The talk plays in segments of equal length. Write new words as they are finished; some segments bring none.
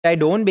I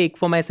don't bake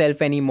for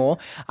myself anymore.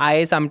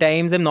 I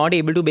sometimes am not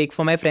able to bake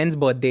for my friends'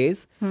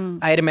 birthdays.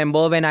 I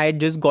remember when I had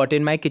just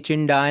gotten my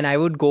kitchen done, I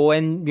would go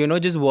and,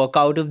 just work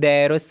out of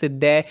there or sit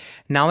there.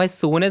 Now, as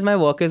soon as my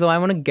work is over, I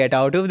want to get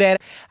out of there.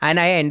 And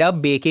I end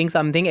up baking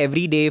something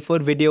every day for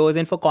videos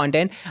and for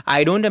content.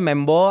 I don't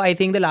remember, I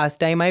think the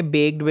last time I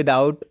baked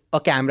without a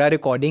camera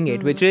recording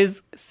it, which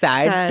is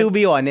sad to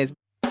be honest.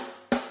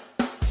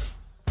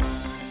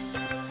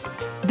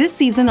 This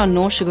season on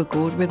No Sugar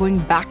Code, we're going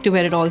back to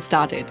where it all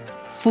started.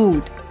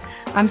 Food.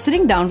 I'm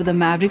sitting down with the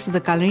mavericks of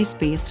the culinary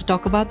space to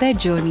talk about their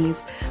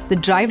journeys, the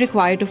drive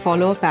required to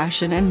follow a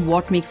passion, and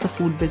what makes a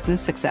food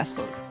business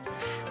successful.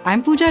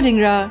 I'm Pooja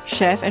Dhingra,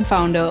 chef and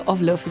founder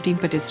of Love 15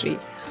 Patisserie.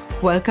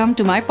 Welcome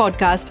to my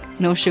podcast,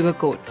 No Sugar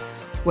Code,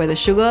 where the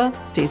sugar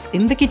stays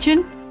in the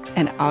kitchen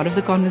and out of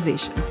the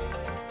conversation.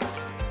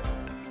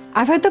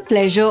 I've had the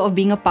pleasure of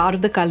being a part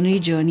of the culinary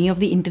journey of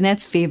the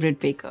internet's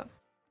favorite baker.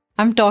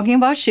 I'm talking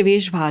about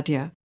Shivesh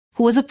Bhatia,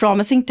 who was a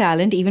promising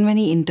talent even when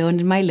he interned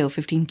in my Love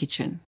 15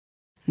 kitchen.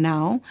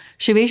 Now,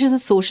 Shivesh is a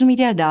social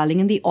media darling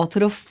and the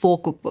author of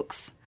 4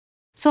 cookbooks.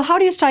 So how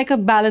do you strike a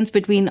balance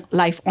between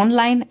life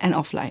online and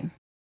offline?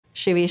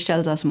 Shivesh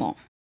tells us more.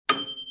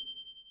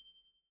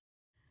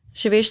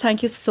 Shivesh,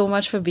 thank you so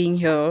much for being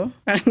here.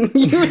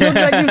 You look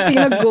like you've seen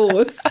a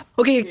ghost.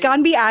 Okay, it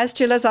can't be as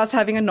chill as us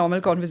having a normal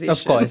conversation.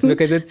 Of course,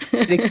 because it's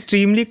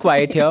extremely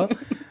quiet here.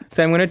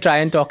 So I'm going to try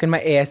and talk in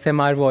my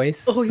ASMR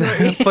voice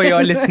for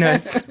your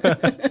listeners.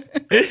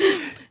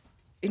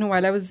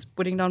 While I was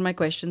putting down my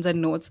questions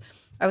and notes,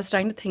 I was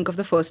trying to think of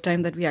the first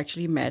time that we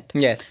actually met.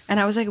 Yes.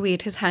 And I was like,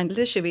 wait, his handle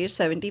is Shivesh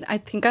 17. I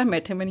think I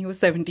met him when he was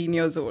 17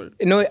 years old.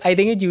 No, I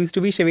think it used to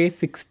be Shivesh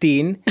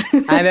 16.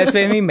 And that's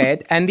when we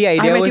met. And the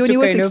idea was when to you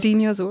were 16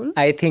 years old?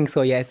 I think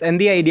so, yes.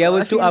 And the idea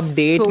was to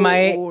update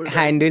my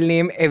handle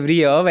name every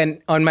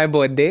year on my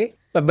birthday.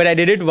 But I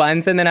did it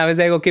once and then I was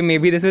like, okay,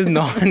 maybe this is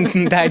not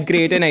that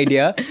great an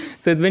idea.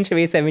 So it's been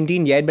Shivesh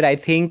 17 yet, but I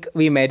think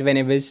we met when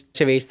it was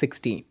Shivesh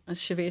 16.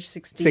 Shivesh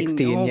 16.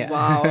 16, oh, yeah.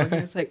 Wow. He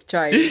was like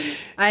child.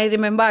 I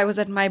remember I was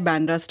at my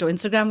Bandra store.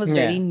 Instagram was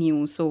very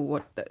new.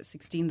 So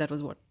 16, that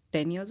was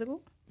 10 years ago?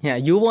 Yeah,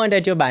 you weren't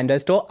at your Bandra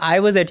store. I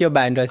was at your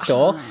Bandra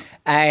store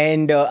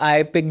and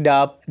I picked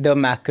up the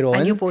macarons.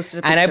 And you posted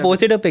a picture. And I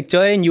posted a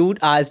picture and you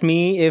asked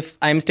me if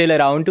I'm still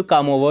around to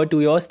come over to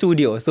your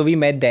studio. So we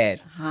met there.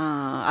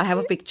 I have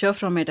a picture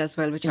from it as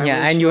well. Which I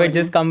and you had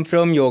just come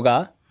from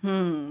yoga.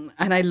 And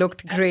I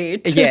looked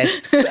great.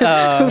 Yes.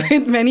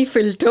 With many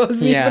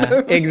filters.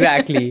 Yeah,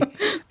 exactly.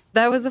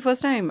 That was the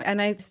first time.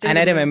 And I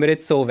remember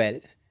it so well.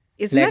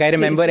 Isn't I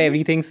remember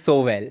everything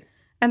so well.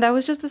 And that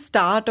was just the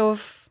start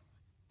of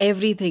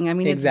everything. I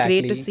mean, Exactly.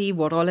 It's great to see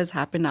what all has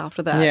happened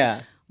after that.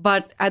 Yeah.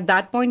 But at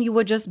that point, you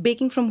were just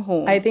baking from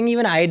home. I think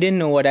even I didn't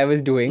know what I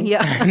was doing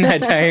at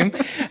that time.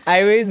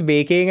 I was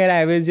baking and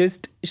I was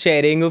just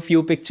sharing a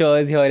few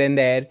pictures here and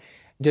there,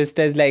 just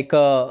as like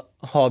a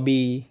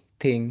hobby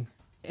thing.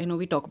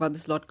 We talk about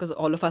this a lot because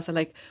all of us are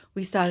like,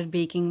 we started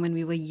baking when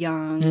we were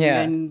young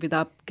and with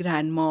our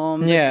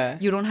grandmoms. Yeah.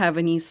 You don't have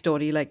any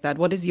story like that.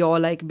 What is your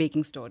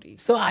baking story?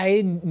 So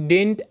I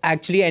didn't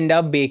actually end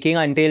up baking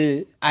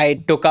until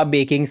I took up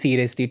baking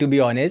seriously, to be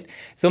honest.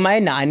 So my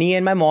nanny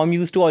and my mom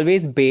used to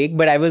always bake,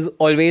 but I was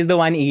always the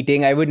one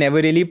eating. I would never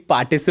really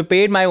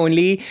participate. My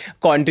only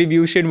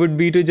contribution would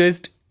be to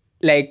just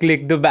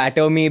lick the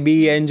batter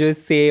maybe and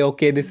just say,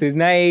 okay, this is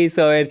nice,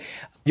 or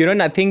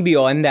nothing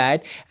beyond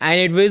that. And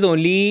it was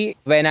only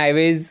when I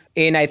was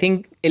in, I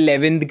think,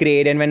 11th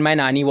grade and when my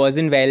nanny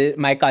wasn't well,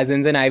 my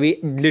cousins and I, we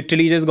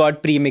literally just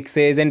got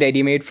premixes and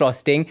ready-made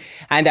frosting.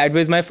 And that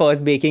was my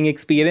first baking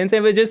experience.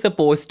 It was just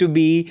supposed to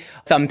be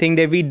something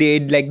that we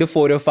did, like the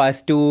 4 of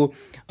us, to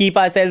keep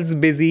ourselves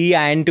busy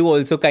and to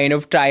also kind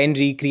of try and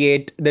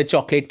recreate the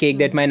chocolate cake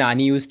that my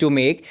nanny used to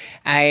make.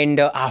 And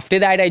after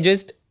that, I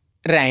just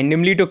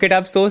randomly took it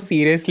up so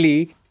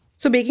seriously.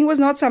 So baking was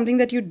not something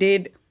that you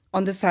did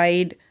on the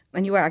side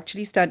when you were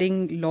actually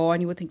studying law and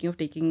you were thinking of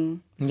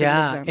taking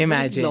Yeah,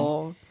 imagine.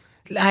 Law?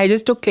 I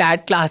just took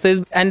CLAT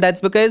classes, and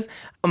that's because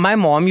my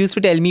mom used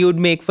to tell me you'd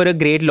make for a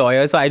great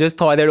lawyer. So I just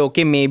thought that,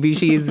 okay, maybe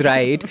she's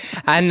right.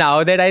 And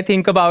now that I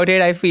think about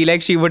it, I feel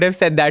like she would have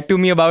said that to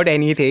me about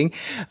anything.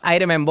 I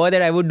remember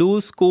that I would do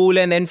school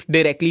and then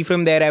directly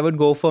from there, I would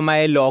go for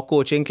my law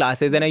coaching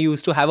classes. And I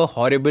used to have a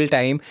horrible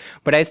time,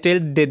 but I still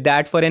did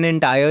that for an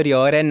entire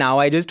year. And now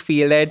I just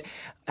feel that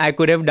I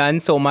could have done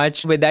so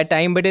much with that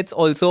time, but it's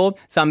also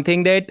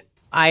something that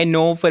I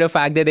know for a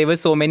fact that there were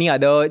so many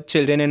other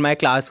children in my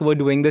class who were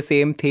doing the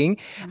same thing.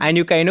 And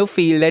you kind of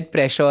feel that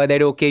pressure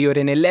that, okay, you're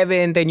in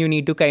 11th and you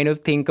need to kind of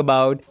think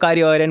about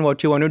career and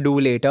what you want to do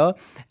later.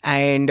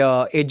 And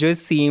it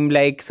just seemed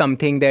like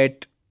something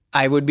that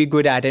I would be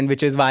good at, and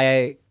which is why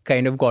I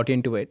kind of got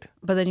into it.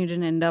 But then you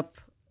didn't end up...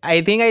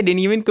 I think I didn't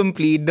even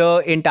complete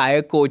the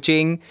entire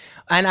coaching.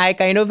 And I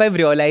kind of have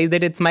realized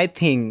that it's my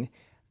thing.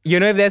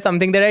 If there's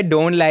something that I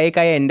don't like,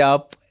 I end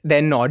up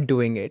then not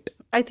doing it.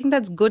 I think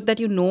that's good that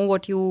you know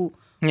what you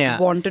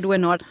want to do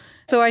and not.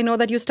 So I know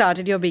that you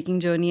started your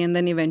baking journey and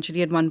then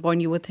eventually at one point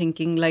you were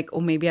thinking like,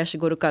 oh, maybe I should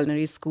go to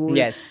culinary school.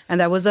 Yes.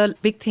 And that was a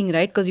big thing,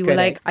 right? Because you were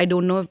like, Correct. I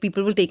don't know if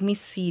people will take me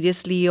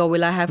seriously or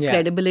will I have Yeah.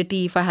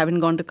 credibility if I haven't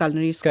gone to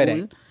culinary school.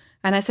 Correct.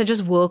 And I said,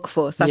 just work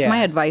first. That's Yeah. my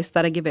advice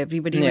that I give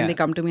everybody when Yeah. they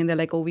come to me and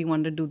they're like, oh, we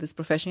want to do this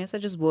profession. I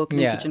said, just work in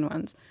the Yeah. kitchen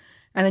once.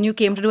 And then you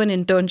came to do an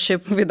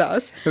internship with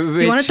us. You want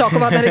Which- to talk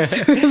about that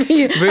experience?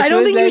 Which I don't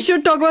was think you like-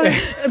 should talk about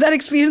that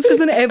experience because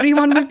then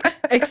everyone will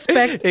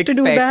expect to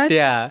do that.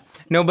 Yeah.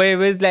 No, but it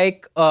was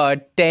like a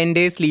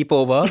 10-day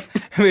sleepover,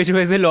 which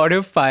was a lot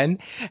of fun.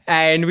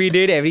 And we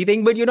did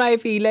everything. But, I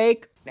feel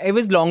like it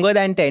was longer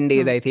than 10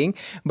 days, I think.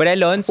 But I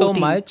learned so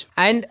 14. much.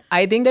 And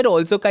I think that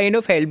also kind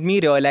of helped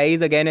me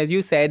realize, again, as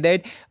you said,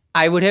 that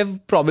I would have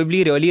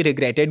probably really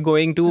regretted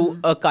going to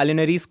a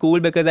culinary school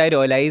because I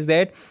realized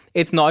that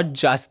it's not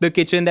just the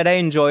kitchen that I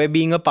enjoy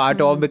being a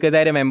part of, because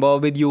I remember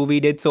with you,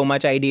 we did so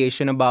much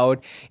ideation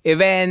about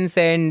events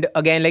and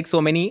again, like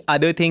so many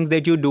other things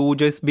that you do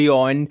just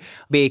beyond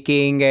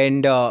baking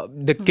and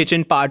the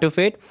kitchen part of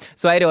it.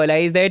 So I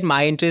realized that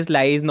my interest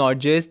lies not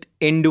just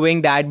in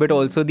doing that, but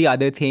also the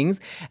other things.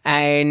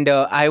 And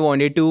I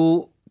wanted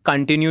to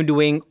continue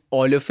doing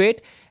all of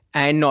it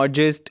and not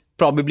just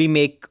probably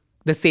make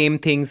the same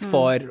things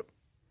for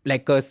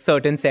like a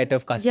certain set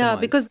of customers. Yeah,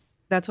 because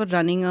that's what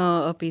running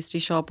a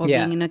pastry shop or Yeah.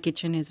 being in a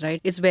kitchen is, right?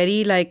 It's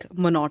very like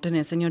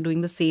monotonous and you're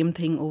doing the same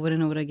thing over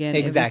and over again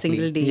Exactly. every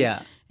single day.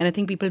 Yeah. And I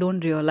think people don't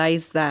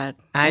realize that.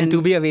 And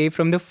to be away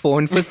from the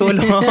phone for so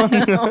long.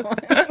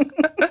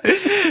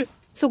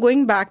 So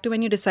going back to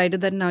when you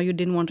decided that now you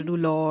didn't want to do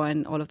law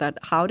and all of that,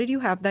 how did you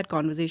have that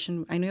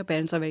conversation? I know your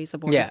parents are very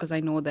supportive Yeah. because I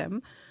know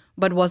them.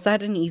 But was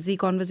that an easy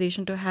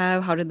conversation to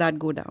have? How did that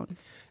go down?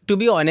 To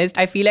be honest,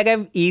 I feel like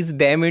I've eased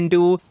them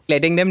into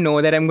letting them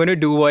know that I'm going to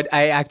do what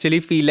I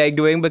actually feel like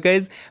doing,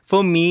 because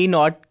for me,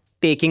 not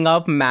taking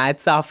up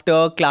maths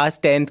after class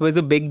 10th was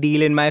a big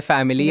deal in my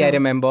family, I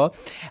remember.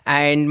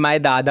 And my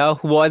dada,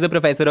 who was a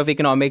professor of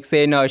economics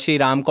in Shri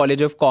Ram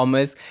College of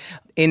Commerce,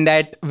 in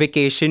that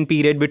vacation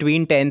period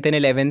between 10th and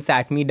 11th,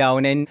 sat me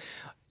down and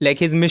like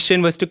his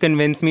mission was to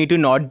convince me to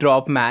not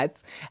drop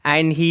maths.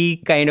 And he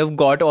kind of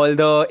got all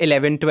the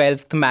 11th,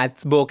 12th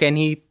maths book and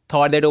he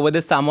thought that over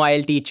the summer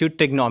I'll teach you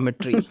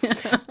trigonometry.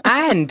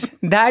 And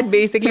that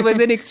basically was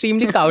an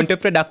extremely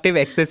counterproductive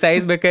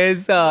exercise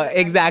because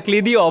exactly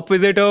the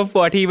opposite of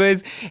what he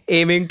was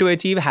aiming to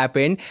achieve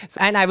happened.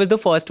 And I was the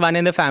first one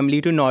in the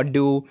family to not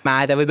do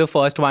math. I was the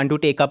first one to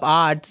take up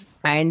arts.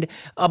 And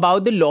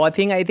about the law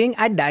thing, I think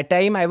at that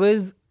time I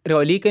was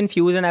really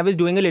confused and I was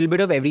doing a little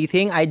bit of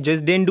everything. I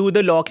just didn't do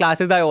the law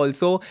classes. I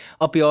also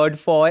appeared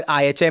for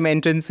IHM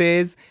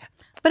entrances.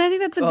 But I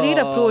think that's a great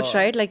approach,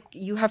 right? Like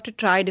you have to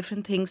try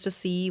different things to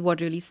see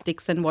what really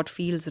sticks and what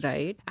feels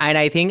right. And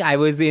I think I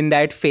was in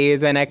that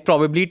phase when I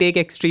probably take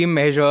extreme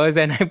measures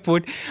and I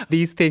put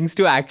these things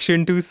to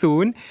action too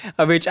soon,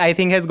 which I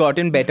think has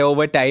gotten better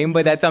over time.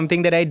 But that's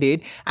something that I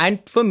did. And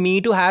for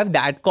me to have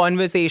that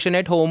conversation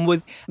at home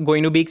was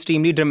going to be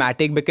extremely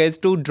dramatic, because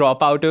to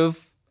drop out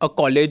of a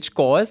college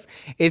course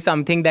is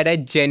something that I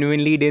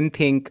genuinely didn't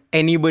think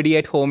anybody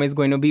at home is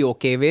going to be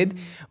okay with.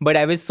 But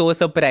I was so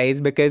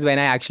surprised because when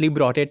I actually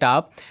brought it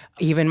up,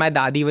 even my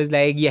dadi was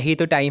like, yahi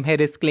to time hai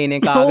risk lene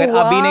ka, agar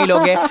abhi nahi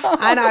loge.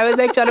 And I was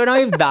like, chalo now,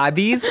 if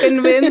dadi is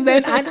convinced,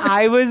 then, and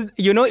I was,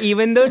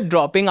 even though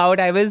dropping out,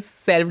 I was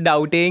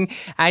self-doubting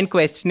and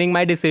questioning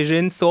my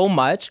decision so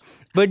much.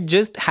 But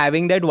just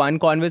having that one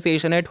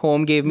conversation at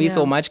home gave me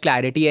so much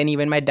clarity. And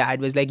even my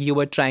dad was like, you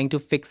were trying to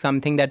fix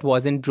something that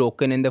wasn't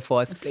broken in the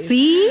first place.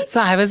 See? So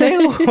I was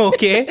like,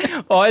 okay,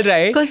 all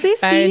right. Because they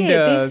see And,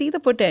 it. They see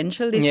the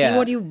potential. They see yeah.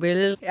 what you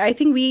build. I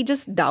think we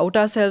just doubt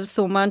ourselves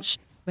so much.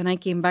 When I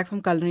came back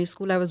from culinary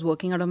school, I was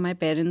working out of my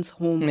parents'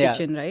 home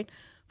kitchen, right?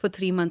 For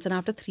 3 months. And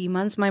after 3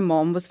 months, my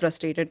mom was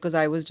frustrated because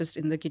I was just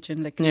in the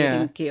kitchen, like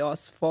creating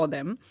chaos for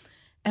them.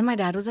 And my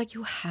dad was like,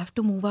 you have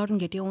to move out and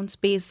get your own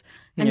space.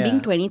 And being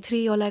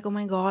 23, you're like, oh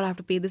my God, I have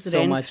to pay this So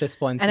rent. much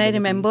responsibility. And I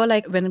remember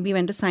like when we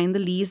went to sign the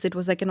lease, it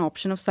was like an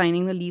option of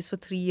signing the lease for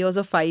 3 years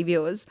or 5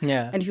 years.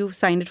 Yeah. And if you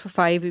signed it for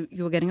 5,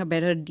 you were getting a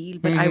better deal.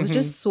 But I was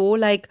just so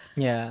like,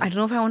 I don't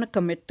know if I want to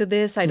commit to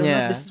this. I don't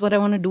know if this is what I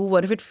want to do.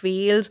 What if it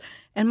fails?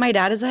 And my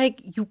dad is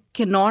like, you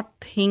cannot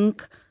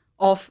think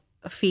of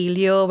a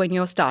failure when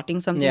you're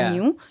starting something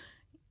new.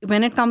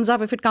 When it comes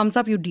up, if it comes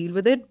up, you deal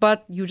with it,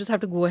 but you just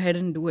have to go ahead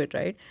and do it,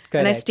 right? Correct.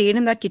 And I stayed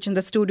in that kitchen,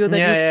 the studio that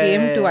you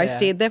came to. I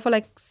stayed there for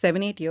like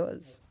 7-8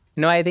 years.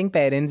 No, I think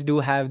parents do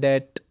have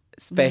that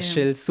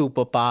special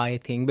superpower, I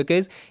think,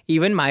 because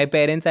even my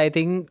parents, I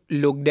think,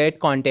 looked at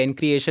content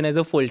creation as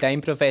a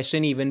full-time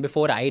profession even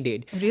before I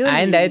did. Really?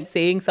 And that's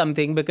saying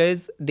something,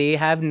 because they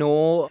have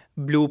no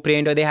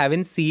blueprint or they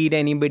haven't seen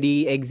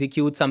anybody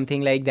execute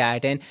something like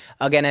that. And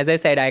again, as I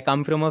said, I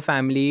come from a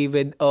family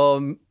with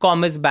a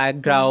commerce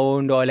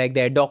background or like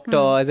they're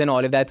doctors and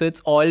all of that. So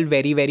it's all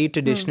very, very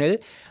traditional.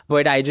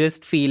 But I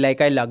just feel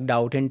like I lucked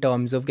out in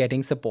terms of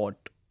getting support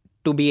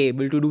to be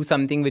able to do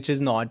something which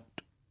is not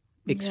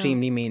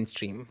extremely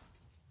mainstream.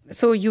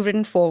 So you've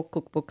written 4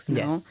 cookbooks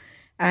now. Yes.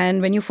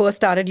 And when you first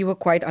started, you were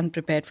quite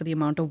unprepared for the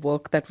amount of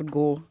work that would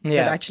go, that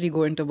Yeah. actually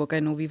go into a book. I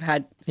know we've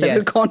had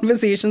several Yes.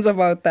 conversations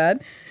about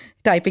that.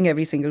 Typing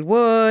every single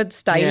word,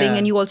 styling,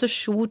 Yeah. and you also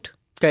shoot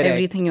Correct.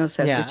 everything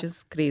yourself, Yeah. which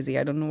is crazy.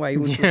 I don't know why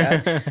you would do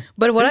that.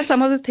 But what are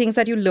some of the things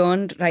that you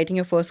learned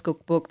writing your first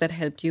cookbook that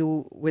helped you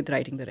with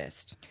writing the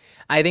rest?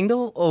 I think the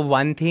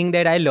one thing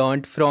that I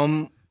learned from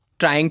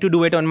trying to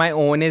do it on my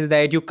own is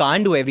that you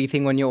can't do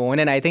everything on your own.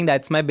 And I think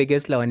that's my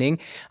biggest learning.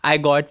 I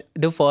got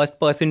the first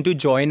person to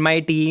join my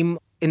team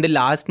in the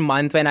last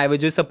month when I was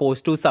just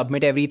supposed to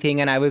submit everything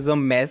and I was a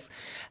mess.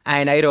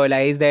 And I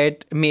realized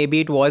that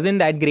maybe it wasn't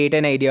that great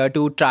an idea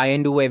to try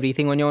and do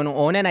everything on your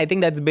own. And I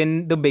think that's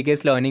been the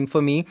biggest learning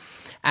for me.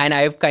 And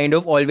I've kind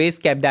of always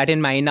kept that in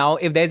mind. Now,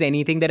 if there's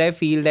anything that I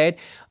feel that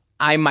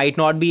I might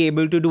not be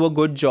able to do a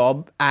good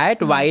job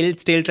at while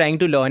still trying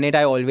to learn it,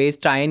 I always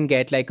try and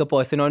get like a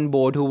person on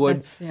board who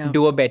would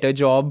do a better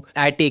job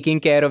at taking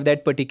care of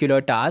that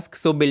particular task.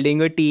 So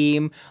building a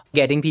team,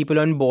 getting people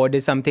on board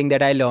is something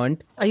that I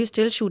learned. Are you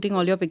still shooting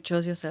all your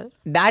pictures yourself?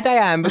 That I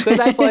am, because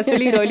I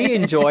personally really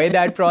enjoy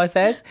that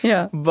process.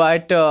 Yeah.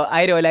 But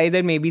I realize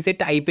that maybe say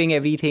typing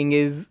everything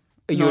is,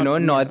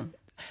 not.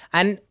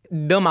 And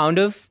the amount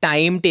of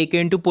time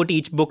taken to put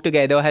each book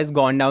together has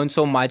gone down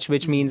so much,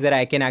 which means that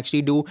I can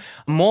actually do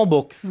more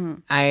books.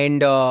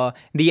 And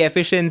the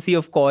efficiency,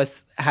 of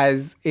course,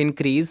 has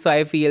increased. So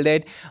I feel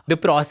that the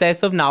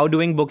process of now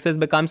doing books has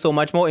become so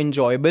much more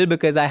enjoyable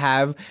because I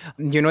have,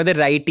 the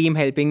right team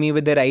helping me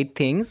with the right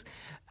things.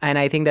 And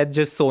I think that's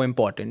just so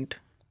important.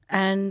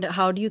 And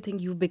how do you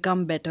think you've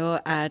become better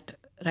at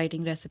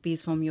writing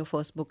recipes from your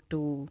first book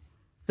to...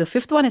 The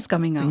fifth one is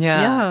coming out.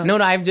 Yeah. No,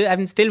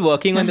 I'm still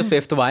working on the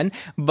fifth one.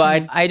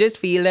 But I just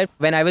feel that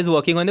when I was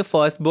working on the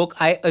first book,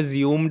 I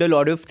assumed a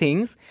lot of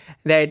things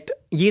that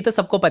ये तो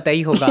सबको पता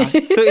ही होगा.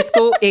 So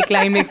इसको एक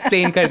line में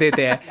explain कर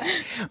देते हैं.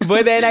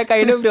 But then I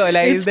kind of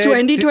realized It's that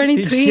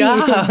 2023.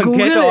 Yeah, Google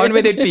get on it.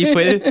 with it,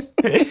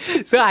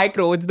 people. So I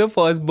wrote the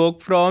first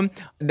book from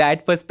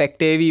that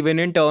perspective, even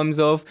in terms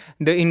of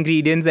the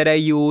ingredients that I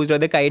used or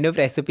the kind of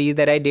recipes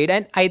that I did.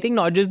 And I think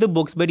not just the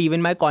books, but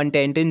even my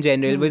content in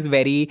general was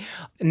very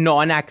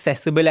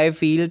non-accessible, I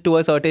feel, to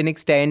a certain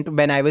extent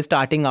when I was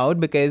starting out,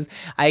 because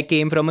I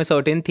came from a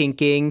certain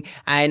thinking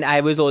and I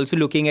was also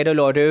looking at a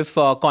lot of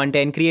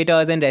content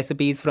creators and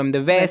recipes from the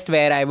West,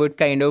 where I would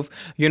kind of,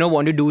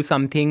 want to do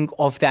something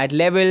of that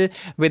level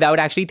without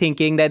actually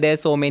thinking that there's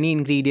so many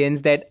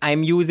ingredients that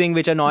I'm using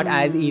which are not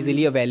as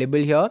easily available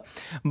here.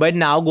 But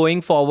now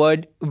going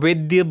forward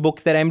with the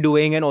books that I'm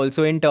doing, and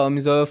also in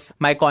terms of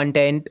my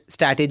content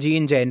strategy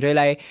in general,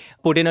 I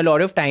put in a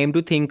lot of time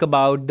to think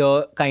about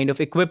the kind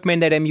of equipment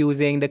that I'm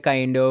using, the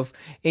kind of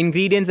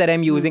ingredients that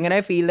I'm using. And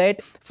I feel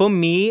that for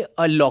me,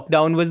 a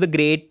lockdown was the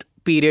great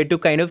period to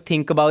kind of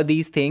think about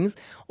these things.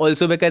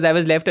 Also because I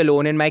was left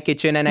alone in my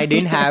kitchen and I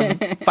didn't have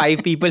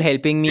 5 people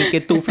helping me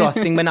कि तू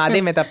frosting बना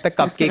दे, मैं तब तक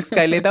cupcakes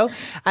कर लेता हूँ.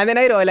 And then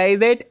I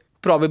realized that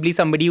probably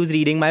somebody who's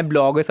reading my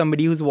blog or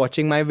somebody who's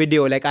watching my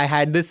video, like I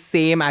had the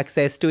same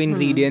access to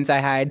ingredients, I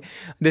had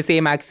the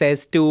same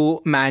access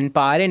to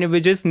manpower, and it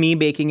was just me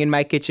baking in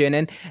my kitchen.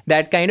 And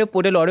that kind of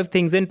put a lot of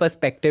things in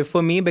perspective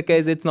for me,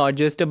 because it's not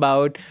just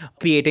about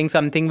creating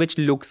something which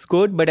looks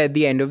good, but at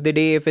the end of the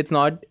day, if it's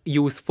not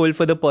useful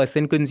for the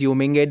person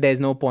consuming it, there's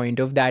no point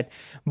of that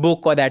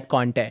book or that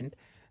content.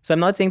 So I'm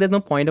not saying there's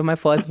no point of my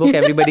first book.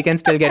 Everybody can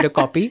still get a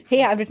copy.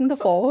 Hey, I've written the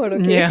foreword,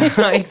 okay?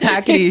 Yeah,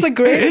 exactly. It's a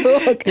great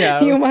book.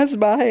 Yeah. You must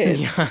buy it.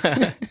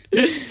 Yeah.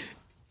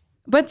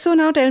 But so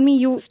now tell me,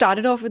 you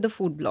started off with the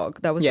food blog.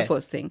 That was Yes. the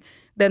first thing.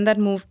 Then that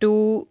moved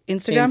to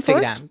Instagram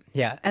first.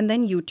 Yeah. And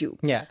then YouTube.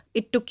 Yeah.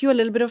 It took you a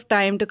little bit of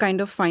time to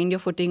kind of find your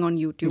footing on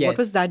YouTube. Yes. What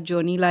was that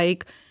journey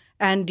like?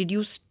 And did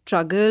you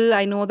struggle?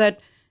 I know that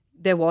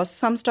there was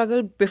some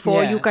struggle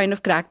before you kind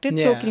of cracked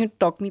it. So Yeah. can you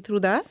talk me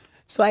through that?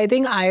 So I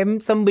think I am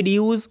somebody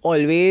who's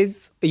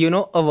always,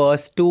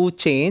 averse to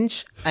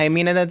change. I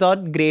mean, and that's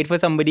not great for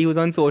somebody who's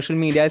on social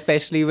media,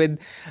 especially with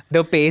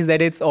the pace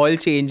that it's all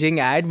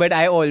changing at. But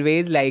I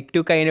always like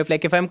to kind of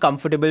like, if I'm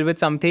comfortable with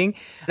something,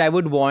 I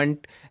would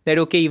want that,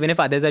 okay, even if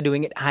others are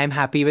doing it, I'm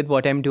happy with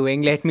what I'm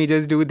doing. Let me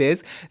just do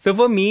this. So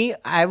for me,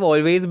 I've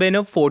always been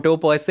a photo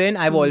person.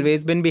 I've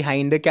always been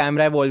behind the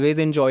camera. I've always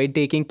enjoyed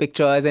taking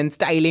pictures and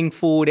styling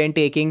food and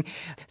taking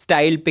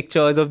styled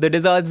pictures of the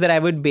desserts that I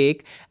would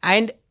bake.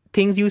 And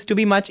things used to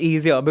be much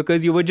easier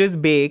because you would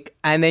just bake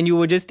and then you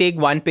would just take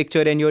one picture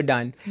and you're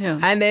done. Yeah.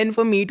 And then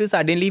for me to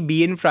suddenly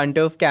be in front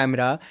of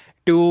camera,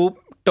 to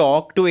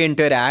talk, to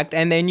interact,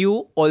 and then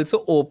you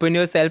also open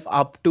yourself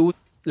up to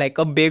like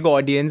a big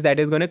audience that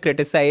is going to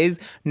criticize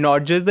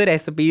not just the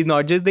recipes,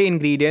 not just the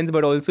ingredients,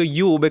 but also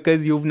you,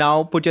 because you've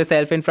now put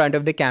yourself in front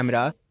of the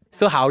camera.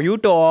 So how you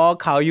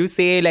talk, how you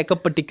say like a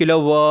particular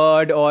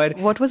word, or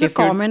What was a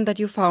comment that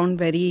you found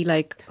very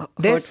like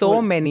there's so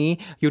hurtful? many.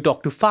 You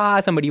talk too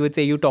fast, somebody would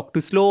say you talk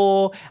too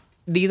slow.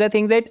 These are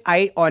things that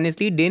I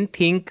honestly didn't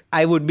think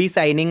I would be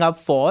signing up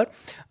for,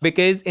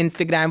 because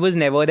Instagram was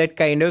never that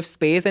kind of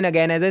space. And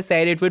again, as I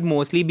said, it would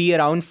mostly be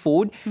around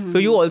food. So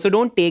you also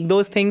don't take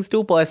those things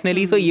too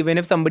personally. So even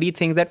if somebody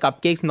thinks that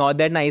cupcake's not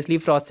that nicely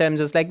frosted, I'm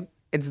just like,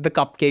 it's the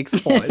cupcake's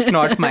fault,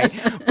 not mine.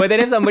 But then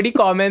if somebody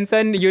comments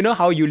on,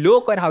 how you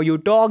look or how you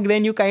talk,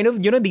 then you kind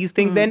of, these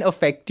things then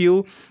affect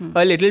you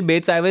a little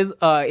bit. So I was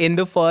in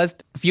the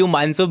first few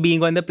months of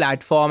being on the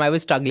platform, I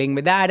was struggling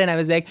with that. And I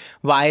was like,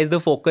 why is the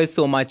focus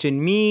so much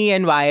in me?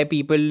 And why are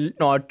people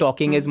not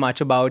talking as much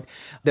about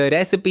the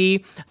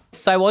recipe?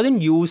 So I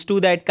wasn't used to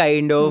that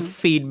kind of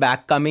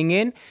feedback coming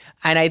in.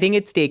 And I think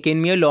it's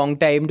taken me a long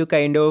time to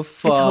kind of...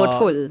 it's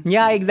hurtful.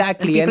 Yeah,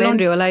 exactly. And people don't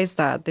realize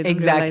that. They don't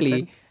exactly.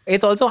 realize it.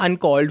 It's also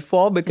uncalled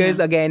for because,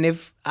 again,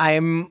 if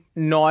I'm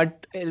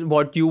not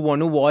what you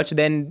want to watch,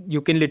 then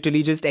you can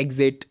literally just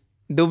exit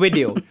the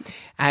video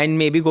and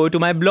maybe go to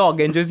my blog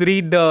and just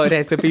read the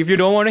recipe if you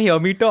don't want to hear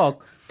me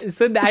talk.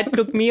 So that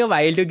took me a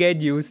while to get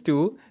used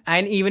to.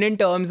 And even in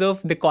terms of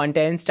the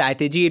content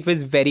strategy, it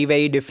was very,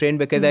 very different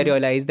because I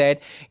realized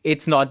that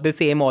it's not the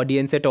same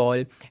audience at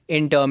all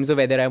in terms of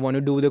whether I want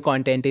to do the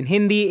content in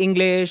Hindi,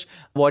 English,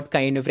 what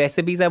kind of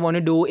recipes I want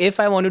to do, if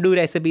I want to do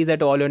recipes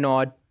at all or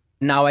not.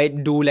 Now I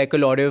do like a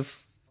lot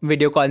of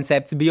video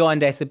concepts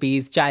beyond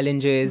recipes,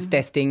 challenges,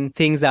 testing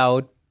things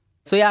out.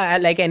 So yeah,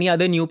 like any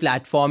other new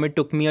platform, it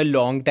took me a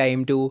long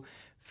time to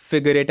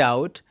figure it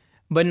out.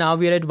 But now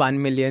we're at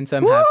 1 million, so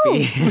I'm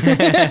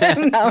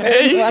happy. Now we're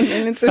at 1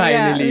 million. So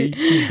finally.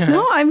 Yeah.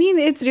 No, I mean,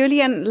 it's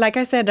really, and like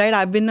I said, right,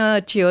 I've been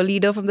a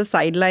cheerleader from the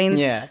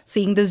sidelines,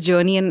 seeing this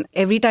journey. And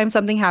every time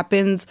something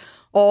happens,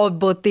 or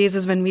birthdays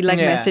is when we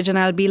message, and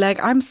I'll be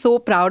like, I'm so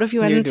proud of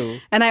you. And, you do.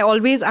 And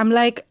I'm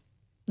like,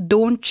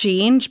 don't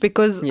change,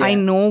 because I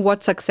know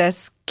what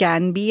success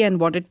can be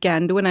and what it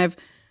can do. And I've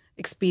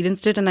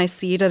experienced it and I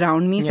see it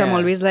around me. So I'm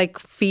always like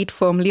feet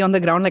firmly on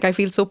the ground. Like I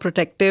feel so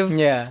protective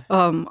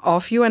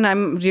of you. And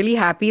I'm really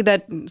happy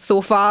that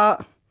so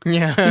far you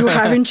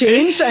haven't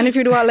changed. And if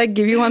you do, I'll like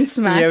give you one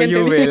smack. And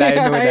you will. I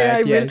know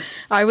that.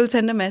 I will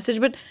send a message.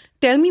 But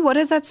tell me, what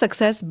has that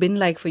success been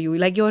like for you?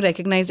 Like, you're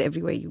recognized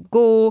everywhere you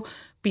go.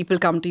 People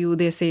come to you.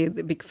 They say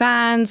they're big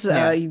fans.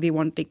 They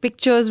want to take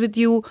pictures with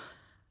you.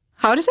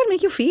 How does that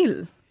make you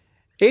feel?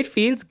 It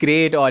feels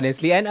great,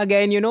 honestly. And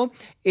again,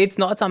 it's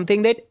not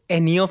something that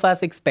any of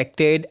us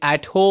expected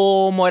at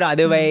home or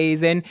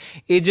otherwise. And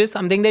it's just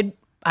something that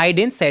I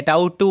didn't set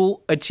out to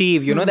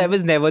achieve. That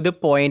was never the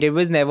point. It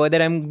was never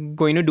that I'm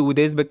going to do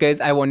this because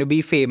I want to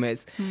be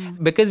famous.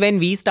 Because when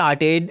we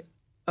started,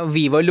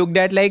 we were looked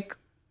at like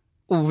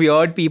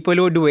weird people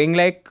who were doing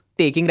like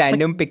taking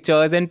random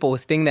pictures and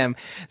posting them.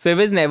 So it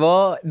was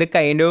never the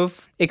kind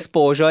of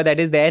exposure that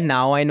is there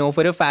now. I know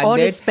for a fact or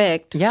that...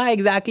 respect. Yeah,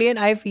 exactly. And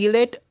I feel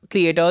that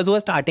creators who are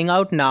starting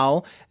out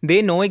now,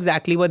 they know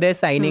exactly what they're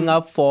signing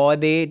up for.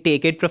 They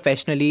take it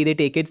professionally. They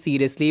take it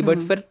seriously. But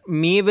for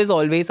me, it was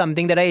always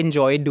something that I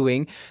enjoyed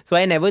doing. So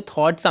I never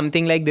thought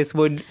something like this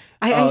would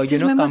I still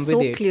remember come so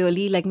with it.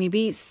 clearly, like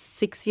maybe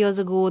 6 years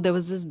ago, there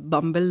was this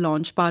Bumble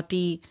launch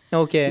party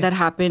that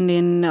happened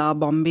in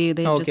Bombay.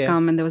 They had just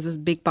come and there was this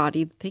big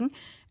party thing.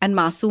 And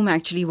Masoom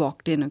actually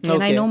walked in. Okay?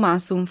 And I know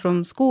Masoom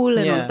from school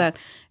and all of that.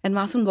 And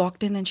Masoom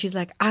walked in and she's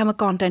like, I'm a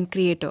content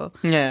creator.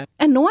 Yeah.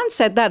 And no one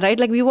said that, right?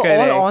 Like we were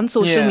all on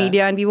social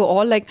media and we were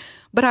all like,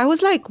 but I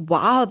was like,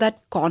 wow,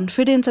 that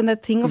confidence and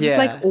that thing of just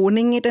like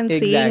owning it and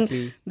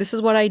saying, this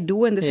is what I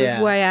do and this is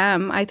who I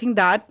am. I think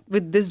that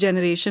with this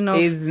generation of...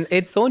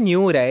 It's so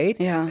new, right?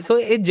 Yeah. So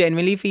it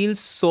genuinely feels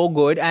so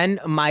good. And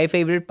my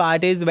favorite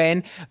part is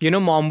when,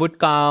 mom would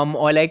come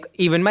or like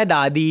even my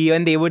dadi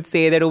and they would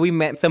say that, oh, we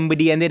met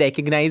somebody and they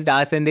recognized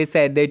us and they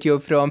said that you're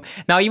from...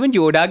 Now even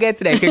Yoda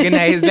gets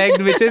recognized, like,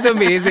 which is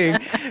amazing.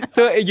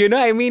 So,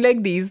 I mean,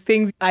 like these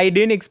things I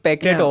didn't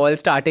expect at all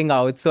starting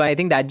out. So I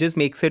think that just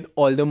makes it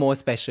all the more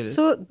special.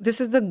 So this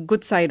is the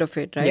good side of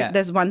it, right? Yeah.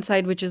 There's one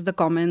side which is the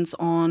comments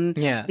on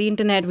the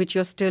internet, which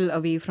you're still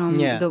away from.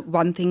 The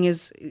one thing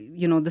is,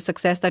 the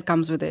success that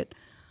comes with it.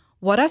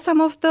 What are some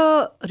of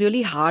the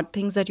really hard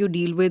things that you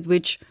deal with,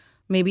 which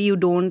maybe you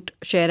don't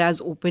share as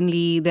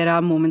openly? There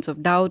are moments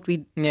of doubt.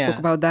 We spoke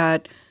about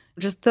that.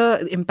 Just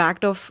the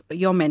impact of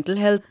your mental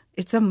health.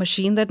 It's a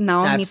machine that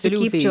now needs to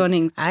keep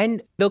churning.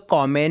 And the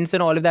comments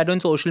and all of that on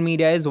social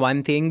media is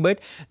one thing. But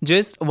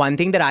just one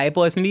thing that I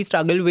personally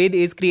struggle with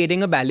is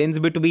creating a balance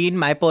between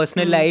my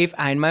personal life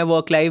and my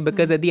work life.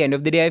 Because at the end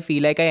of the day, I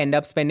feel like I end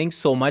up spending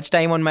so much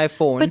time on my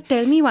phone. But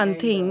tell me one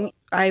thing.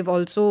 I've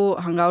also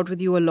hung out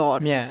with you a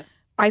lot. Yeah.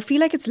 I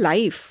feel like it's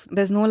life.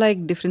 There's no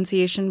like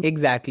differentiation.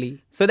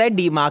 Exactly. So that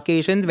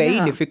demarcation is very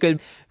difficult.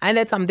 And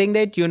that's something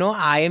that,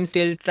 I am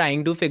still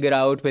trying to figure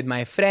out with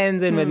my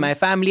friends and with my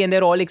family. And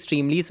they're all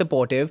extremely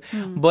supportive.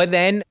 But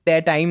then there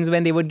are times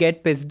when they would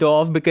get pissed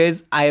off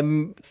because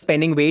I'm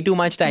spending way too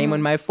much time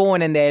on my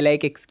phone. And they're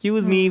like,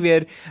 excuse me,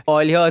 we're all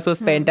here, so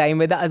spend time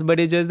with us. But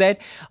it's just that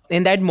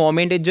in that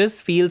moment, it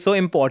just feels so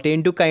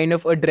important to kind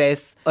of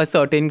address a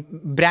certain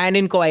brand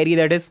inquiry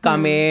that has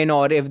come in,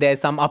 or if there's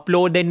some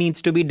upload that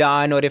needs to be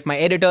done, or if my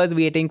editor is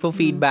waiting for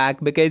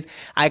feedback, because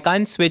I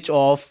can't switch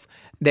off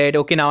that,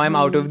 okay, now I'm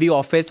out of the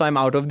office, so I'm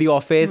out of the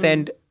office,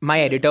 and my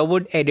editor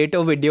would edit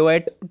a video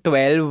at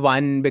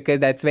 12:01 because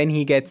that's when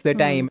he gets the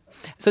time.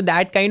 So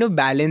that kind of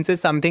balance is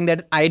something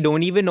that I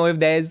don't even know if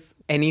there's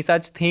any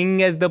such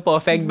thing as the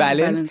perfect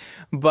balance.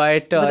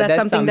 But that's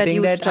something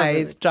that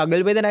I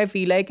struggle with, and I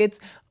feel like it's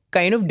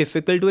kind of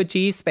difficult to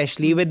achieve,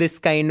 especially with this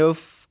kind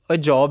of a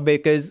job,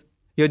 because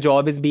your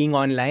job is being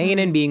online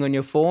and being on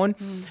your phone.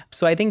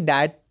 So I think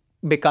that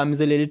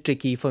becomes a little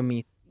tricky for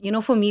me. You know,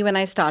 for me, when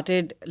I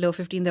started Low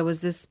 15, there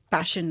was this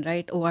passion,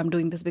 right? Oh, I'm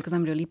doing this because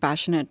I'm really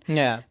passionate.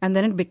 Yeah. And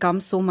then it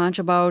becomes so much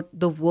about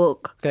the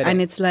work. Correct. And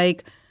it's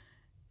like,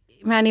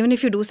 man, even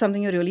if you do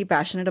something you're really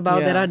passionate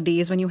about, there are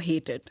days when you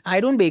hate it.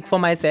 I don't bake for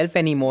myself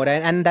anymore,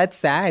 and that's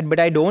sad, but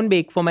I don't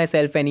bake for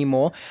myself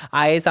anymore.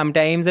 I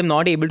sometimes am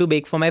not able to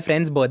bake for my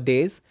friends'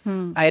 birthdays.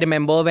 I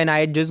remember when I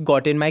had just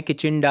gotten my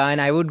kitchen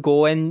done, I would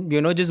go and,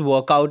 just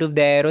work out of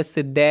there or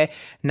sit there.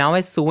 Now,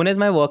 as soon as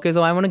my work is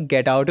over, I want to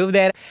get out of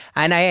there,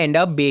 and I end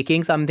up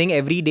baking something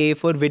every day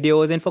for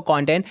videos and for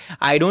content.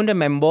 I don't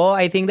remember,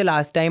 I think the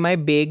last time I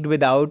baked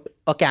without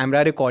a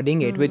camera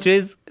recording it, which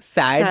is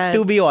sad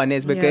to be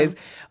honest, because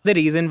the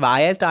reason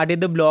why I started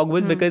the blog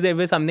was because it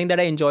was something that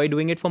I enjoyed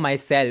doing it for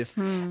myself.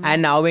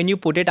 And now when you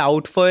put it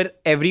out for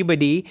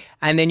everybody,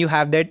 and then you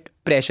have that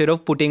pressure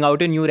of putting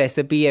out a new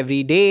recipe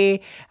every day,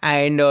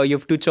 and you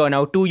have to churn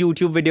out 2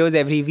 YouTube videos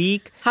every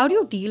week. How do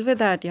you deal with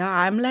that? Yeah,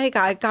 I'm like,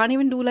 I can't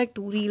even do like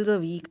 2 reels a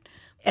week,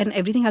 and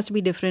everything has to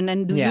be different.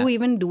 And do you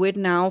even do it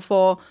now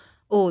for,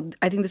 oh,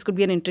 I think this could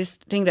be an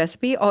interesting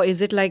recipe? Or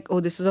is it like, oh,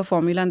 this is a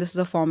formula and this is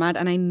a format,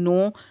 and I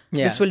know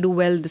this will do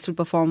well, this will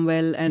perform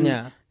well,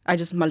 and I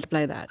just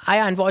multiply that? I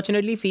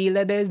unfortunately feel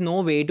that there's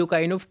no way to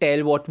kind of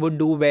tell what would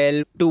do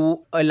well to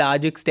a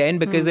large extent,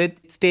 because it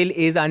still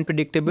is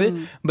unpredictable.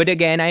 But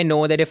again, I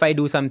know that if I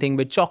do something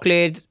with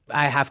chocolate,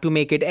 I have to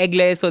make it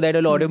eggless so that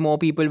a lot of more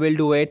people will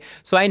do it.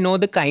 So I know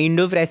the kind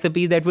of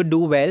recipes that would do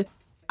well.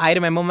 I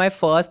remember my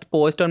first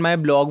post on my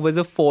blog was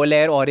a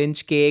 4-layer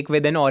orange cake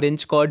with an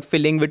orange curd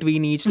filling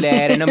between each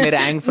layer and a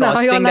meringue frosting.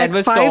 Now you're like that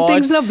was 5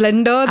 things in a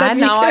blender.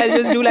 And now I'll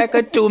just do like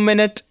a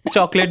 2-minute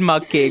chocolate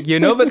mug cake,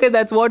 because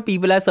that's what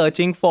people are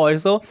searching for.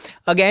 So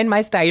again,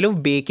 my style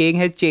of baking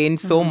has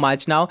changed so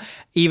much now.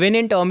 Even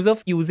in terms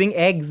of using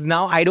eggs.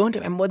 Now, I don't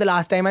remember the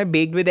last time I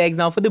baked with eggs.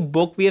 Now for the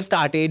book we have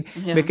started,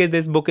 because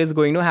this book is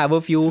going to have a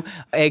few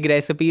egg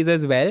recipes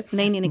as well.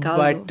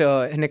 Nikal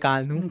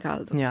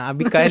do. Yeah,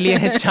 abhi kar liye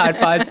hai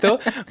 4-5 though.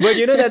 But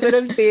that's what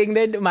I'm saying,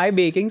 that my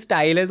baking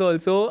style has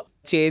also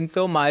changed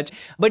so much.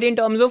 But in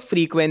terms of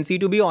frequency,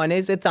 to be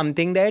honest, it's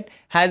something that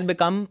has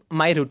become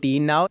my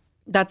routine now.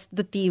 That's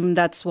the team.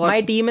 That's what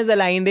my team is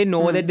aligned. They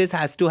know that this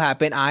has to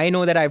happen. I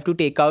know that I have to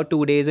take out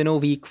 2 days in a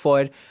week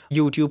for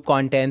YouTube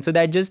content. So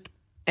that just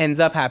ends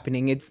up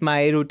happening. It's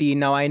my routine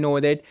now. I know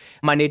that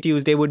Monday,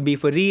 Tuesday would be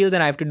for reels,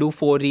 and I have to do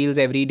 4 reels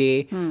every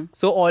day.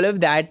 So all of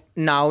that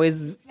now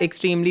is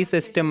extremely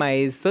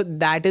systemized. So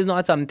that is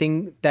not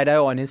something that I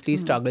honestly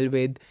struggle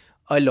with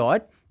a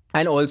lot.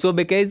 And also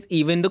because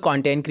even the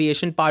content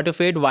creation part of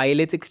it,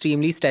 while it's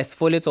extremely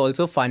stressful, it's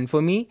also fun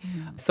for me.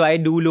 So I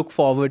do look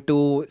forward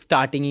to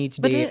starting each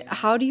day. But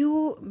how do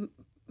you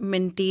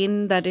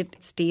maintain that it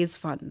stays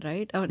fun,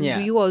 right?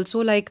 Do you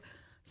also like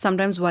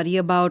sometimes worry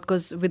about,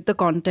 because with the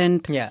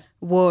content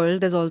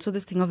world, there's also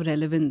this thing of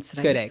relevance,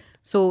 right? Correct.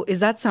 So is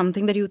that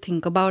something that you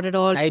think about at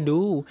all? I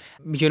do.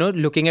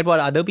 Looking at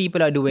what other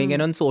people are doing,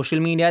 and on social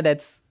media,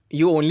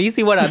 you only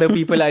see what other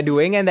people are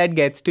doing, and that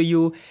gets to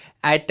you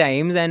at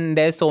times. And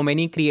there's so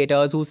many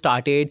creators who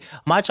started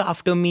much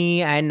after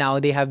me, and now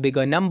they have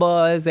bigger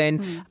numbers,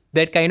 and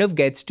that kind of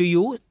gets to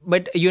you.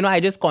 But I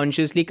just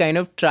consciously kind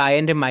of try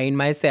and remind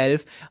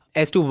myself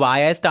as to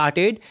why I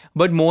started.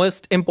 But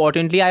most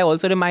importantly, I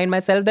also remind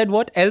myself that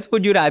what else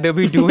would you rather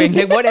be doing?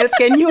 Like, what else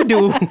can you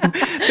do?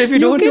 So if you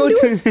don't can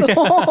do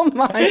so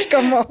much,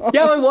 come on.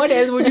 Yeah, but what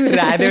else would you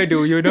rather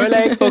do?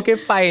 Like, okay,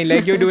 fine.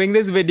 Like, you're doing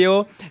this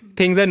video,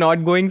 things are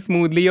not going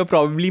smoothly. You're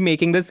probably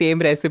making the same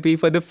recipe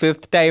for the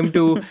 5th time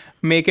to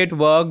make it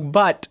work.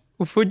 But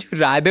would you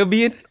rather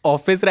be in an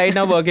office right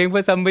now working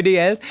for somebody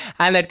else?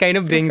 And that kind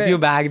of brings you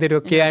back that,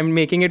 okay, I'm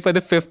making it for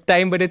the 5th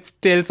time, but it's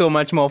still so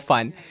much more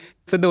fun.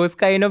 So those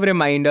kind of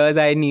reminders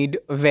I need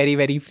very,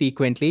 very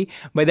frequently.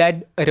 But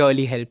that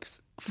really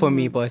helps for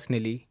me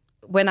personally.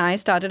 When I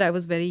started, I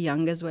was very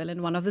young as well.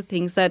 And one of the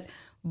things that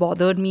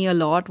bothered me a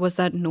lot was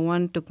that no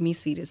one took me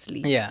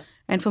seriously. Yeah.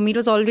 And for me, it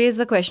was always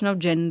a question of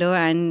gender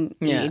and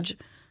age.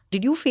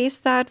 Did you face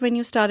that when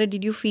you started?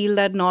 Did you feel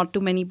that not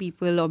too many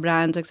people or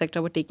brands,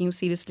 etc., were taking you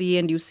seriously,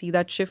 and do you see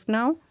that shift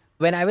now?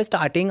 When I was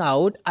starting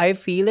out, I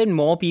feel that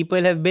more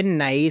people have been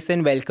nice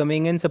and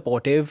welcoming and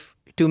supportive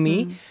to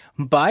me.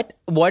 But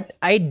what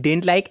I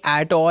didn't like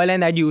at all,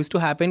 and that used to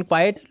happen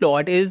quite a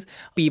lot, is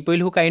people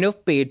who kind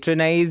of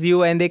patronize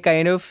you, and they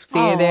kind of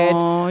say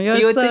that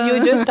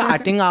you're just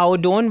starting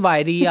out, don't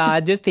worry,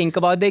 just think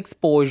about the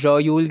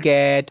exposure you'll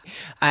get,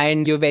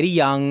 and you're very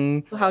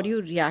young. How do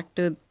you react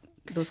to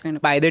those kind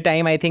of... By the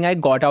time I think I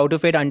got out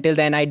of it, until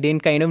then I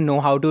didn't kind of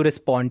know how to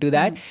respond to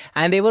that.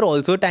 And there were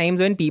also times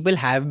when people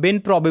have been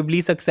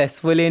probably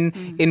successful in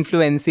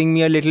influencing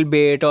me a little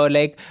bit, or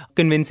like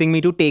convincing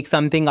me to take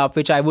something up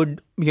which I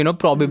would,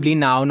 probably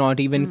now not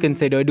even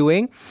consider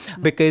doing,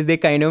 because they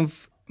kind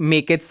of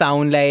make it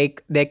sound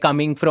like they're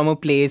coming from a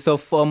place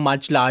of a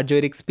much larger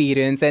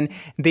experience, and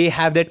they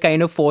have that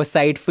kind of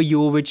foresight for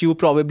you which you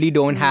probably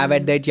don't have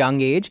at that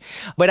young age.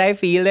 But I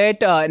feel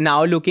that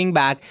now looking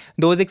back,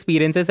 those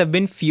experiences have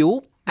been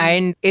few,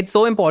 and it's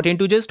so important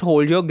to just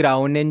hold your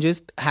ground and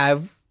just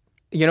have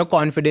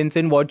confidence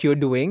in what you're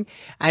doing.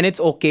 And it's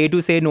okay to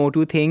say no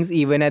to things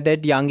even at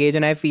that young age.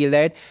 And I feel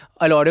that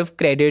a lot of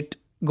credit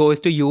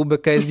goes to you,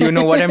 because you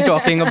know what I'm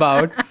talking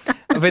about,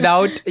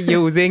 without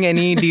using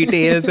any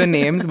details or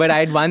names. But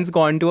I'd once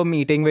gone to a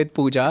meeting with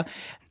Pooja.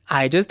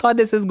 I just thought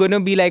this is going to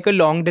be like a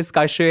long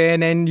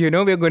discussion and,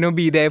 we're going to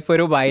be there for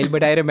a while.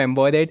 But I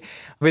remember that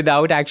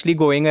without actually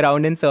going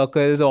around in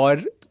circles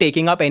or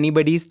taking up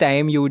anybody's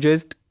time, you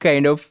just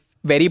kind of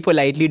very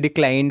politely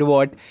declined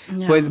what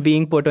was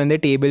being put on the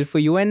table for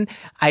you. And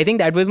I think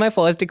that was my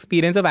first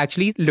experience of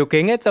actually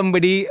looking at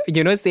somebody,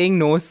 saying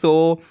no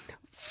so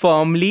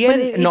firmly,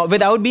 and not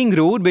without being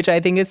rude, which I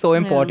think is so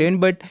important,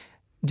 but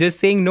just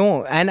saying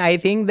no. And I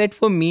think that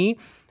for me,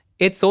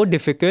 it's so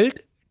difficult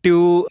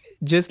to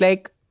just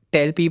like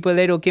tell people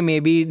that, okay,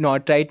 maybe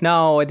not right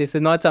now, or this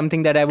is not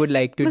something that I would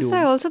like to do. So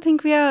I also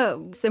think we are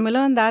similar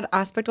in that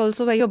aspect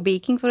also, where you're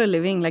baking for a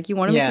living. Like you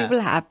want to make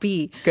people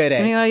happy.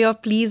 Correct. You're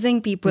pleasing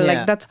people.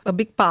 Like that's a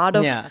big part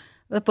of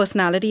the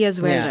personality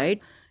as well, right?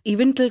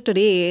 Even till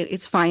today,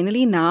 it's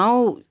finally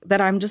now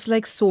that I'm just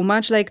like so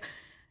much like,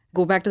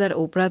 go back to that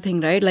Oprah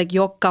thing, right? Like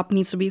your cup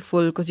needs to be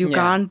full, because you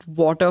can't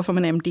water from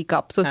an empty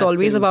cup. So it's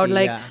always about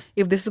like,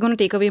 if this is going to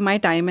take away my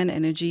time and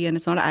energy and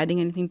it's not adding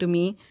anything to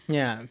me,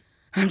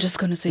 I'm just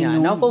going to say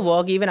no. Now for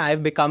work, even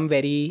I've become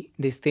very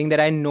this thing that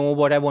I know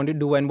what I want to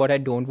do and what I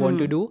don't want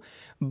to do.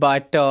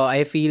 But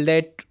I feel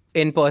that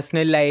in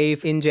personal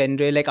life, in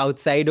general, like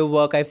outside of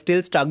work, I've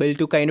still struggled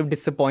to kind of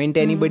disappoint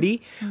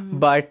anybody.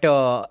 But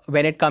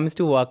when it comes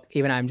to work,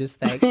 even I'm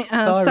just like,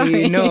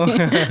 sorry, no.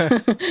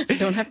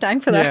 Don't have time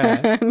for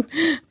that.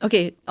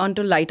 Okay, on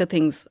to lighter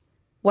things.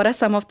 What are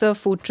some of the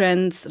food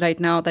trends right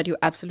now that you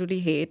absolutely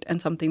hate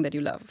and something that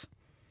you love?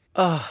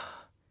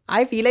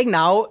 I feel like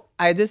now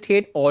I just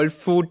hate all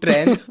food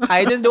trends.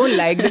 I just don't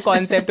like the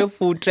concept of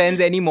food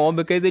trends anymore,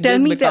 because it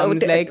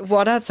becomes like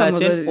what are some of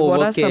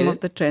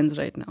the trends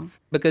right now?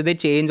 Because they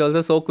change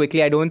also so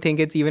quickly. I don't think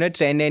it's even a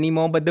trend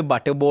anymore. But the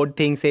butterboard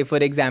thing, say for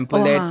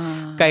example,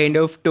 that kind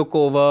of took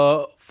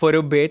over for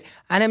a bit.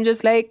 And I'm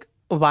just like,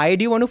 why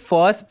do you want to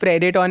first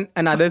spread it on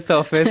another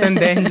surface and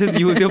then just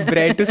use your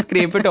bread to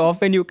scrape it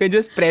off, and you can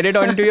just spread it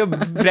onto your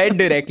bread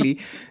directly?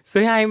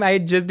 So I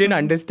just didn't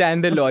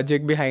understand the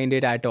logic behind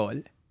it at all.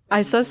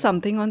 I saw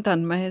something on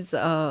Tanmay's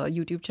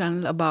YouTube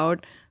channel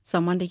about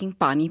someone taking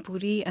pani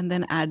puri and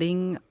then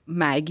adding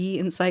Maggi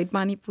inside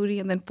pani puri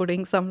and then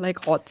putting some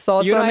like hot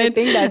sauce on it. I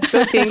think that's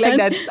the thing. Like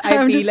that's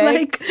I'm feel just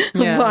like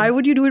why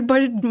would you do it?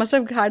 But it must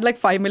have had like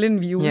 5 million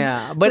views.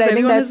 Yeah, but I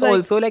think that's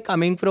also like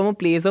coming from a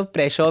place of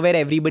pressure where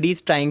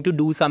everybody's trying to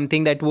do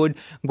something that would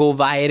go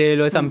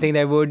viral, or something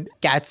that would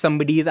catch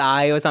somebody's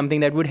eye, or something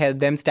that would help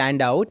them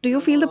stand out. Do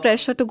you feel the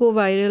pressure to go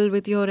viral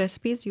with your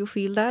recipes? Do you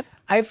feel that?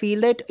 I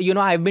feel that,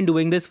 I've been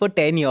doing this for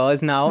 10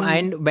 years now.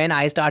 And when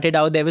I started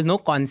out, there was no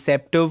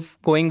concept of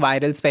going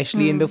viral,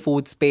 especially in the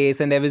food space.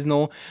 And there was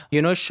no,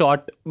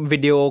 short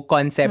video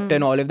concept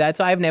and all of that.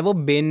 So I've never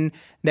been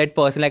that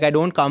person. Like I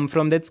don't come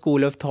from that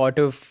school of thought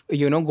of,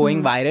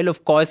 going viral.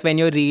 Of course, when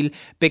your reel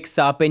picks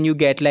up and you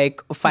get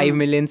like 5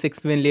 million,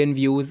 6 million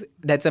views,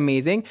 that's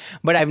amazing.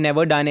 But I've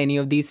never done any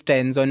of these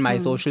trends on my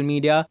social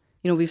media.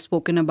 We've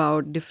spoken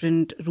about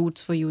different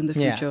routes for you in the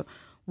future.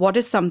 What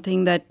is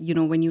something that,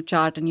 when you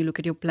chart and you look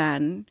at your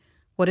plan,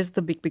 what does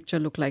the big picture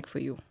look like for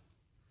you?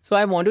 So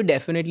I want to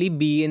definitely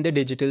be in the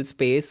digital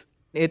space.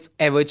 It's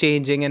ever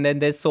changing, and then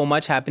there's so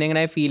much happening. And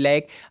I feel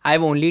like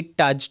I've only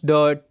touched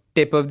the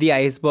tip of the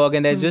iceberg,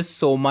 and there's just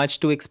so much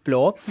to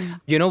explore.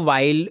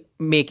 While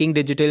making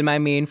digital my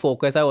main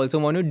focus, I also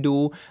want to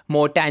do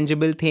more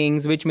tangible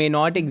things, which may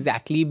not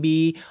exactly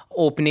be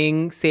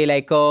opening, say,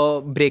 like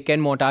a brick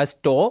and mortar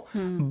store.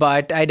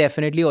 But I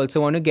definitely also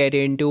want to get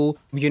into,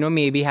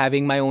 maybe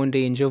having my own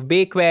range of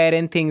bakeware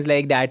and things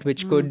like that,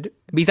 which could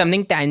be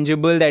something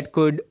tangible that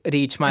could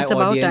reach my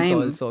audience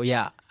also.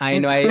 Yeah, I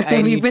know.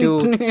 I need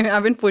to.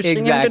 I've been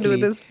pushing him to do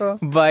this for.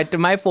 But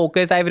my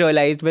focus, I've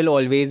realized, will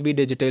always be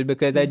digital,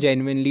 because I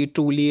genuinely,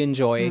 truly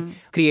enjoy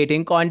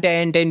creating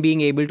content and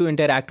being able to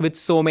interact with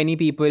so many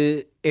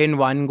people in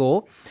one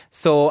go.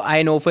 So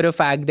I know for a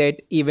fact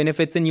that even if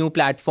it's a new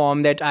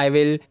platform that I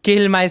will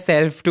kill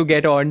myself to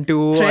get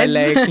onto, Threads.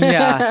 or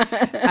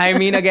like, I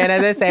mean, again,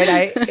 as I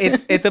said,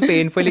 it's a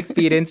painful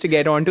experience to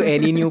get onto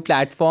any new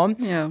platform.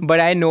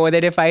 But I know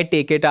that if I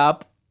take it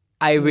up,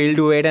 I will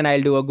do it and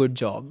I'll do a good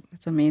job.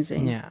 It's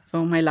amazing. Yeah.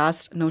 So my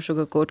last no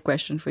sugarcoat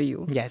question for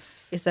you.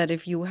 Yes. Is that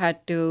if you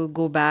had to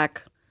go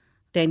back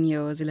 10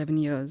 years, 11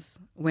 years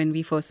when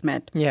we first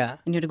met. Yeah.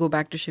 And you had to go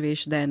back to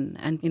Shivesh then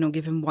and,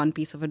 give him one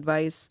piece of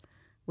advice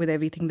with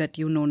everything that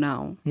you know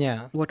now.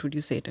 Yeah. What would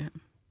you say to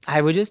him?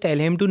 I would just tell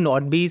him to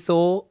not be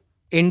so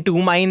in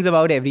two minds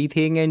about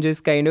everything and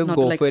just kind of Not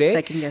go to for it.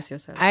 second guess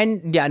yourself.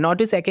 And yeah, not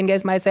to second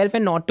guess myself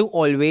and not to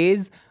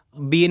always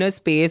be in a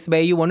space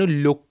where you want to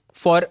look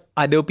for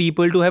other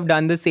people to have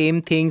done the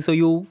same thing, so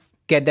you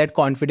get that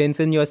confidence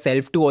in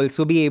yourself to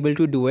also be able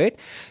to do it.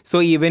 So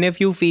even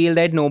if you feel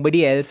that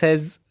nobody else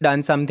has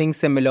done something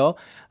similar,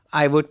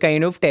 I would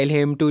kind of tell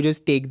him to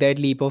just take that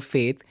leap of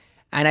faith.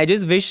 And I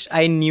just wish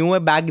I knew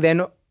back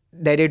then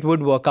that it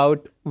would work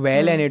out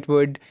well and it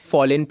would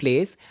fall in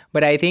place.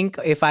 But I think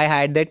if I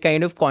had that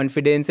kind of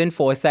confidence and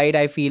foresight,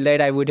 I feel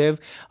that I would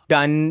have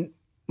done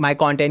my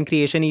content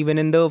creation even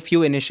in the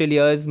few initial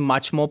years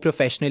much more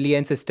professionally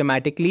and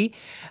systematically.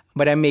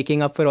 But I'm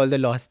making up for all the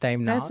lost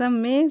time now. That's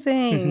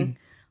amazing.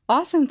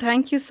 Awesome.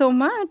 Thank you so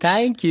much.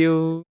 Thank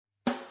you.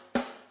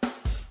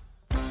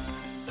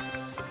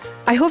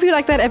 I hope you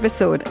liked that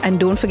episode, and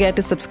don't forget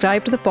to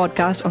subscribe to the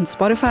podcast on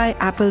Spotify,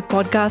 Apple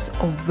Podcasts,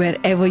 or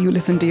wherever you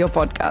listen to your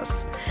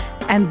podcasts.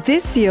 And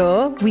this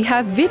year, we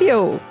have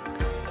video.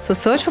 So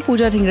search for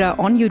Pooja Dhingra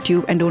on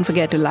YouTube, and don't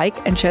forget to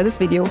like and share this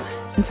video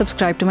and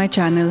subscribe to my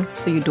channel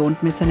so you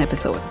don't miss an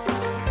episode.